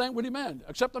saying what he meant?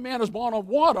 Except a man is born of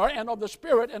water and of the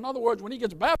Spirit. In other words, when he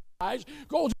gets baptized,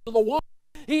 goes into the water,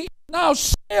 he is now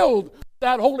sealed with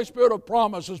that Holy Spirit of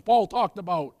promise, as Paul talked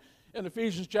about in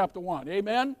Ephesians chapter 1.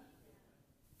 Amen?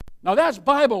 Now that's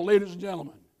Bible, ladies and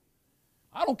gentlemen.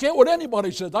 I don't care what anybody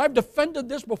says. I've defended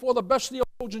this before the best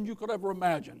theologian you could ever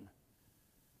imagine.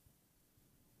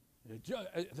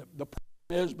 The problem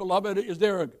is, beloved, is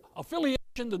their affiliation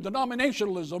to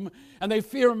denominationalism, and they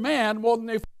fear man more than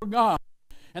they fear God.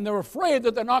 And they're afraid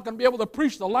that they're not going to be able to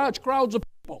preach to large crowds of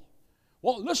people.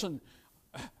 Well, listen,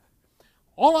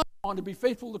 all I want to be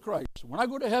faithful to Christ. When I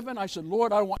go to heaven, I said,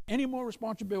 Lord, I don't want any more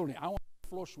responsibility. I want a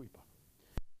floor sweeper.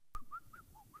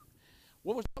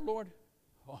 What was that, Lord?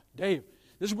 Oh, Dave,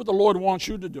 this is what the Lord wants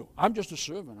you to do. I'm just a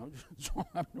servant.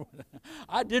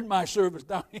 I did my service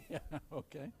down here,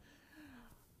 okay?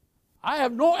 I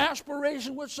have no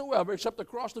aspiration whatsoever except to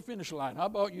cross the finish line. How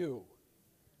about you?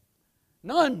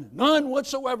 None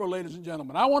whatsoever, ladies and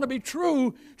gentlemen. I want to be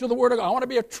true to the Word of God. I want to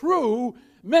be a true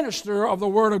minister of the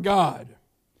Word of God.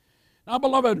 Now,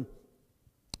 beloved,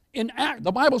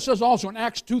 the Bible says also in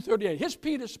Acts 2:38, here's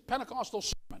Peter's Pentecostal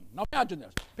sermon. Now imagine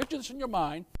this. Picture this in your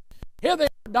mind. Here they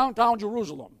are downtown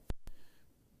Jerusalem.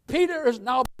 Peter has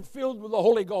now been filled with the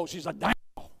Holy Ghost. He's a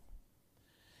dynamo.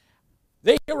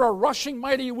 They hear a rushing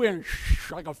mighty wind,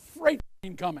 like a freight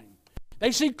train coming.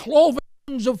 They see cloven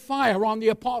tongues of fire on the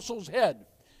apostles' head.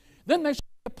 Then they see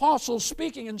the apostles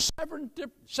speaking in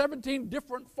 17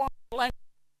 different foreign languages.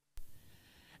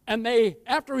 And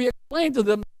after he explained to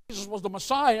them that Jesus was the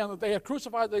Messiah and that they had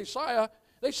crucified the Messiah,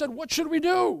 they said, what should we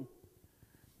do?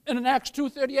 And in Acts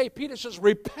 2:38, Peter says,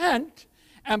 repent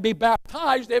and be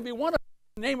baptized, every one of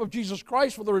you, in the name of Jesus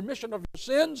Christ for the remission of your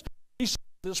sins. He said,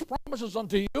 this promises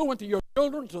unto you and to your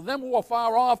children, to them who are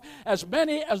far off, as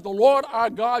many as the Lord our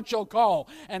God shall call.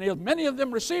 And as many of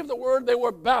them received the word, they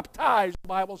were baptized, the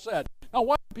Bible said. Now,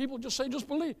 why do people just say, just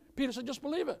believe? Peter said, just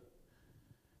believe it.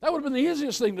 That would have been the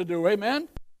easiest thing to do, amen?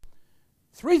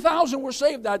 3,000 were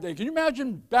saved that day. Can you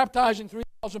imagine baptizing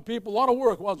 3,000 people? A lot of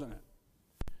work, wasn't it?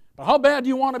 But how bad do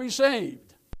you want to be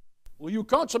saved? Will you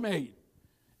consummate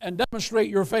and demonstrate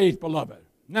your faith, beloved?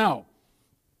 Now,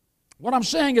 what I'm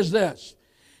saying is this.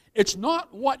 It's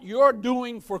not what you're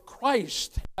doing for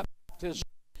Christ at baptism.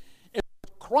 It's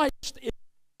what Christ is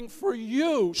doing for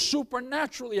you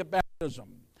supernaturally at baptism.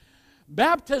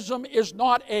 Baptism is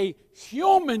not a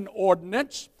human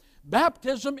ordinance.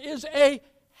 Baptism is a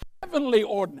heavenly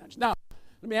ordinance. Now,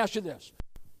 let me ask you this.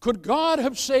 Could God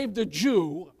have saved a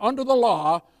Jew under the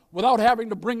law without having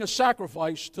to bring a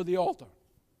sacrifice to the altar?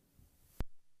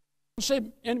 He can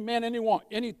save any man,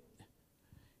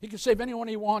 he can save anyone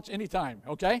he wants anytime,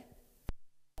 okay?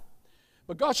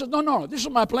 But God says, no, this is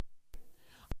my plan.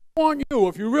 I want you,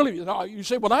 if you really, you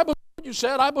say, well, I believe what you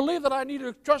said. I believe that I need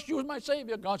to trust you as my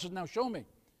Savior. God says, now show me.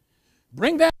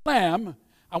 Bring that lamb.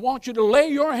 I want you to lay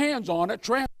your hands on it,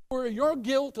 transfer your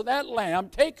guilt to that lamb,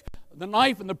 take the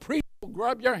knife, and the priest will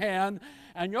grab your hand,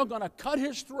 and you're going to cut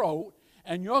his throat,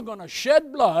 and you're going to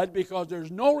shed blood, because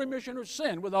there's no remission of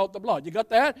sin without the blood. You got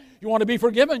that? You want to be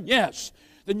forgiven? Yes.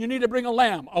 Then you need to bring a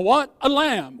lamb. A what? A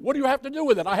lamb. What do you have to do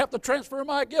with it? I have to transfer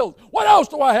my guilt. What else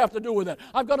do I have to do with it?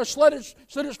 I've got to slit his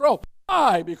throat.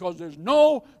 Why? Because there's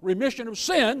no remission of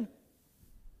sin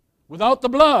without the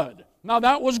blood. Now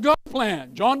that was God's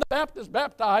plan. John the Baptist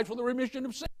baptized for the remission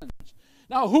of sins.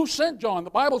 Now who sent John? The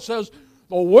Bible says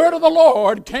the word of the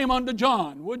Lord came unto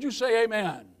John. Would you say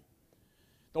amen?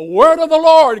 The word of the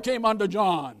Lord came unto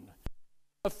John.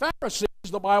 The Pharisees,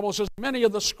 the Bible says, many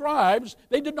of the scribes,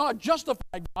 they did not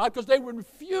justify God because they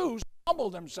refused to humble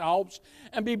themselves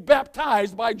and be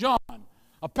baptized by John,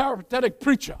 a peripatetic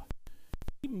preacher,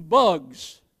 eating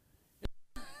bugs.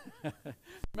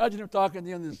 Imagine him talking to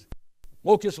you and his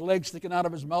locust leg sticking out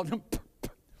of his mouth.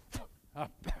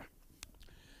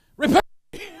 Repent!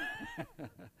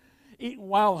 Eating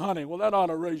wild honey. Well, that ought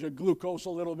to raise your glucose a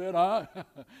little bit, huh?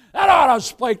 That ought to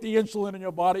spike the insulin in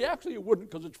your body. Actually, it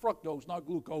wouldn't, because it's fructose, not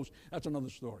glucose. That's another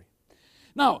story.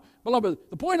 Now, beloved,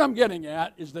 the point I'm getting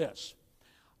at is this.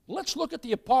 Let's look at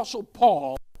the Apostle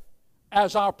Paul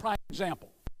as our prime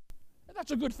example. And that's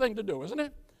a good thing to do, isn't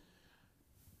it?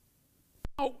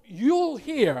 Now, you'll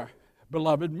hear,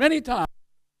 beloved, many times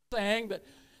saying that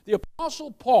the Apostle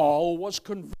Paul was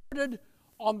converted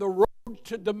on the road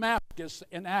to Damascus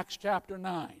in Acts chapter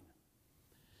 9.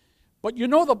 But you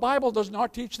know the Bible does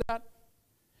not teach that.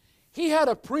 He had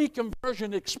a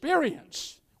pre-conversion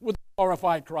experience with the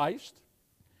glorified Christ.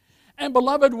 And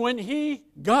beloved, when he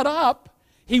got up,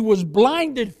 he was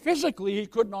blinded physically, he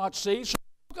could not see. So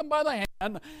he took him by the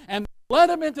hand and led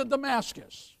him into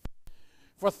Damascus.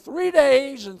 For 3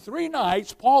 days and 3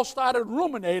 nights, Paul started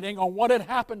ruminating on what had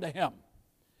happened to him.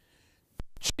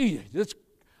 Gee,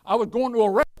 I was going to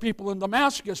arrest people in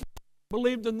Damascus who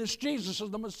believed in this Jesus as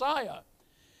the Messiah.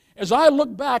 As I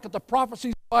look back at the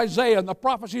prophecies of Isaiah and the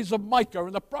prophecies of Micah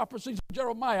and the prophecies of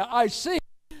Jeremiah, I see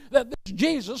that this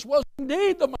Jesus was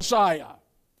indeed the Messiah.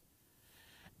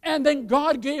 And then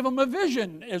God gave him a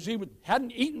vision as he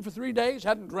hadn't eaten for 3 days,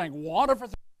 hadn't drank water for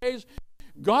 3 days.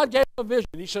 God gave him a vision.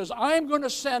 He says, I'm going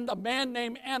to send a man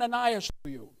named Ananias to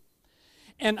you.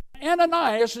 And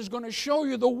Ananias is going to show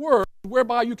you the word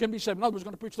whereby you can be saved. In other words, he's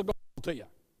going to preach the gospel to you.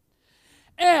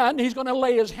 And he's going to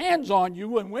lay his hands on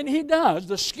you, and when he does,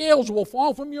 the scales will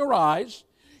fall from your eyes.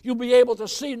 You'll be able to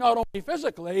see not only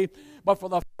physically, but for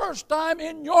the first time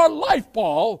in your life,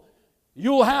 Paul,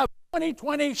 you'll have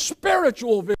 20/20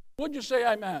 spiritual vision. Would you say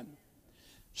amen?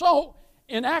 So,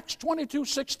 in Acts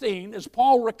 22:16, as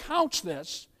Paul recounts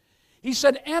this, he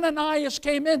said Ananias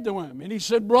came into him, and he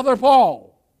said, Brother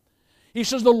Paul, he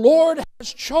says, the Lord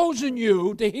has chosen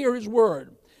you to hear his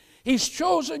word. He's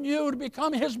chosen you to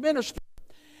become his minister.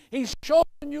 He's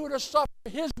chosen you to suffer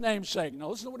his name's sake. Now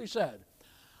listen to what he said.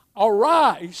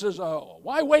 Arise, he says,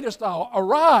 why waitest thou?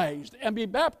 Arise and be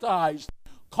baptized,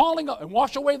 and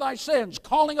wash away thy sins,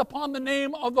 calling upon the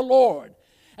name of the Lord.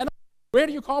 And where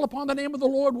do you call upon the name of the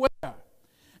Lord? Where?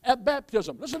 At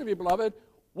baptism. Listen to me, beloved.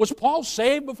 Was Paul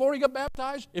saved before he got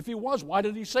baptized? If he was, why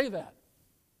did he say that?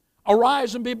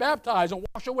 Arise and be baptized and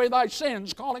wash away thy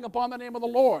sins, calling upon the name of the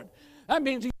Lord. That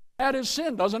means he had his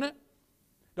sin, doesn't it?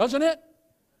 Doesn't it?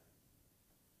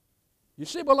 You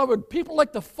see, beloved, people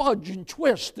like to fudge and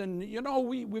twist, and, we've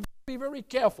got to be very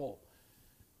careful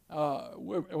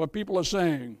what people are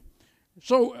saying.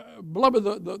 So, beloved,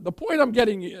 the point I'm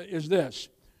getting is this.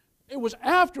 It was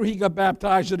after he got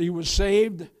baptized that he was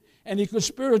saved, and he could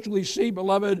spiritually see,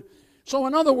 beloved. So,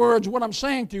 in other words, what I'm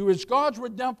saying to you is God's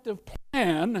redemptive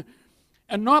plan,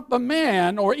 and not the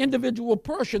man or individual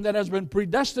person that has been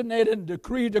predestinated and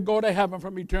decreed to go to heaven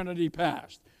from eternity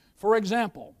past. For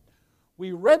example,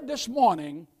 we read this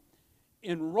morning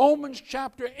in Romans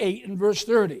chapter 8 and verse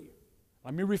 30.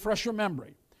 Let me refresh your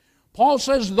memory. Paul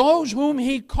says, those whom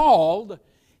he called,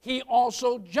 he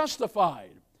also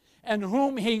justified. And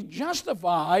whom he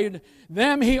justified,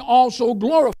 them he also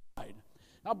glorified.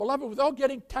 Now, beloved, without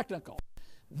getting technical,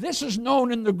 this is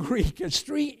known in the Greek as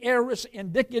three aorist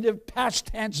indicative past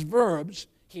tense verbs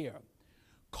here.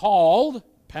 Called,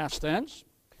 past tense.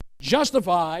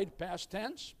 Justified, past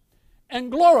tense.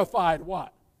 And glorified,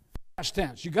 what? Past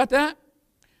tense. You got that?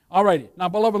 All righty. Now,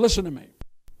 beloved, listen to me.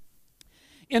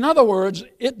 In other words,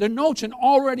 it denotes an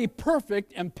already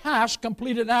perfect and past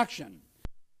completed action.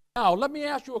 Now, let me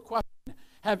ask you a question.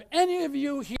 Have any of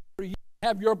you here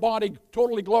have your body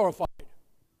totally glorified?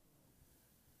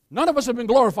 None of us have been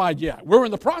glorified yet. We're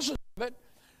in the process of it,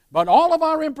 but all of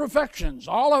our imperfections,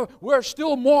 we're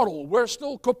still mortal, we're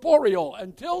still corporeal.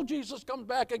 Until Jesus comes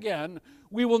back again,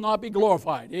 we will not be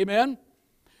glorified. Amen?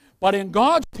 But in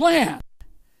God's plan,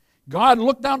 God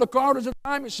looked down the corridors of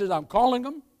time. He says, I'm calling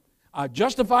them. I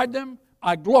justified them.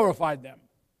 I glorified them.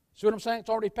 See what I'm saying? It's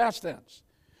already past tense.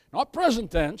 Not present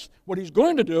tense, what he's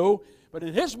going to do, but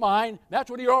in his mind,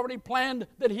 that's what he already planned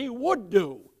that he would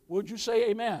do. Would you say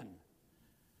amen?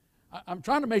 I'm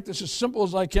trying to make this as simple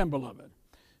as I can, beloved.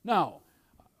 Now,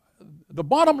 the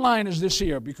bottom line is this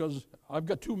here, because I've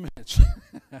got 2 minutes.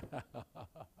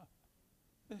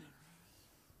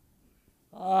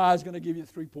 I was going to give you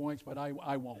 3 points, but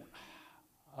I won't.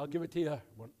 I'll give it to you.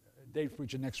 Dave's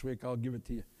preaching next week. I'll give it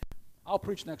to you. I'll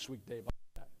preach next week, Dave.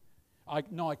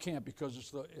 No, I can't because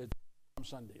it's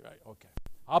Sunday, right? Okay.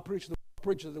 I'll preach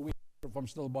the week if I'm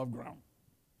still above ground.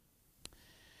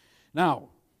 Now,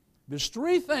 there's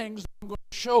 3 things I'm going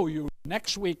to show you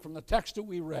next week from the text that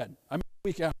we read. I mean, the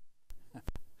week after.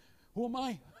 Who am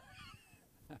I?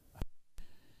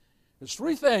 There's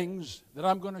 3 things that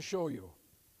I'm going to show you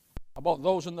about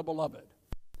those in the beloved.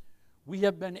 We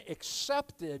have been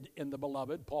accepted in the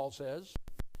beloved, Paul says.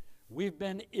 We've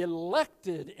been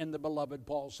elected in the beloved,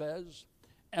 Paul says.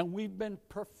 And we've been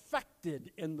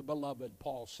perfected in the beloved,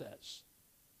 Paul says.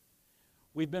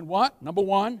 We've been what? Number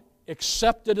 1,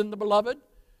 accepted in the beloved.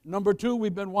 Number 2,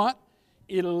 we've been what?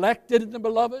 Elected in the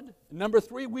beloved. Number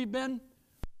 3, we've been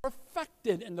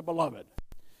perfected in the beloved.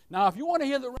 Now, if you want to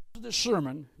hear the rest of this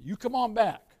sermon, you come on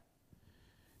back.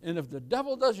 And if the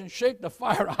devil doesn't shake the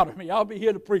fire out of me, I'll be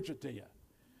here to preach it to you.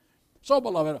 So,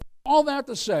 beloved, all that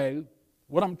to say,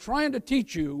 what I'm trying to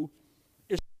teach you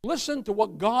is listen to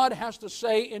what God has to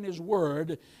say in His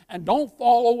Word and don't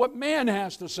follow what man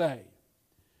has to say.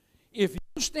 If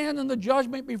you stand in the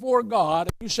judgment before God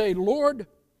and you say, Lord,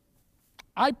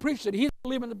 I preach that he that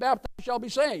believeth in the baptized shall be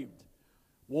saved.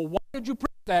 Well, why did you preach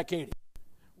that, Katie?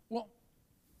 Well,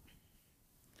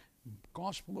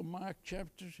 Gospel of Mark,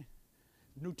 chapter,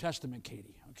 New Testament,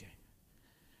 Katie. Okay.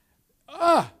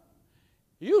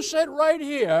 You said right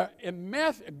here in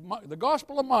Matthew, the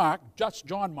Gospel of Mark, just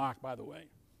John Mark, by the way,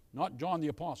 not John the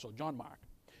Apostle, John Mark.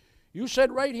 You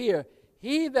said right here,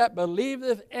 he that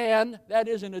believeth and, that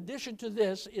is in addition to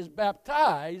this, is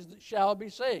baptized shall be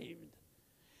saved.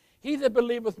 He that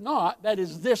believeth not, that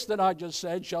is this that I just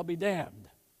said, shall be damned.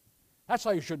 That's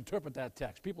how you should interpret that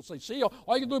text. People say, see,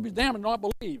 all you can do is be damned and not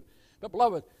believe. But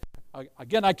beloved,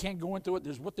 again, I can't go into it.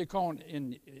 There's what they call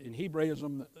in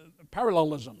Hebraism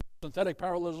parallelism, synthetic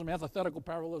parallelism, antithetical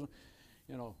parallelism.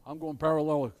 You know, I'm going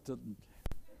parallel to.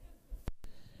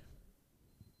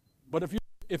 But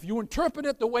if you interpret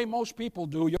it the way most people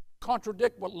do, you'll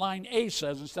contradict what line A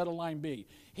says instead of line B.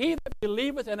 He that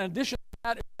believeth and in addition to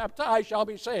that is baptized shall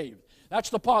be saved. That's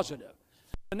the positive.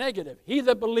 The negative, he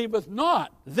that believeth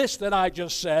not this that I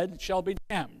just said shall be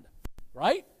damned.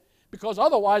 Right? Because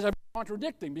otherwise I'm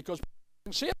contradicting, because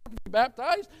See, I have to be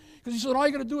baptized? Because he said, all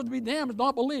you got to do is be damned and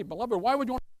not believe. Beloved, why would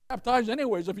you want to be baptized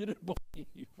anyways if you didn't believe?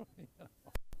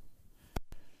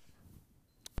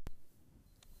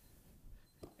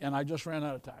 And I just ran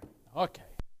out of time. Okay.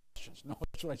 Questions? No,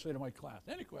 that's what I say to my class.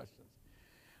 Any questions?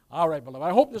 All right, beloved.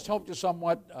 I hope this helped you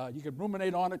somewhat. You can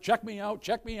ruminate on it. Check me out,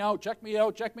 check me out, check me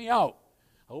out, check me out.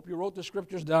 I hope you wrote the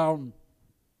scriptures down.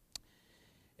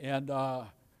 And I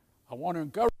want to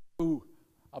encourage you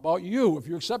about you. If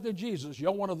you accepted Jesus,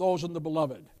 you're one of those in the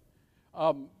beloved.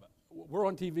 We're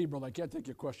on TV, brother. I can't take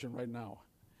your question right now.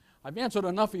 I've answered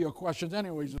enough of your questions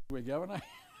anyways this week, haven't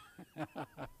I?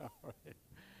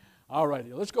 All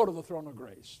righty. Let's go to the throne of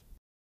grace.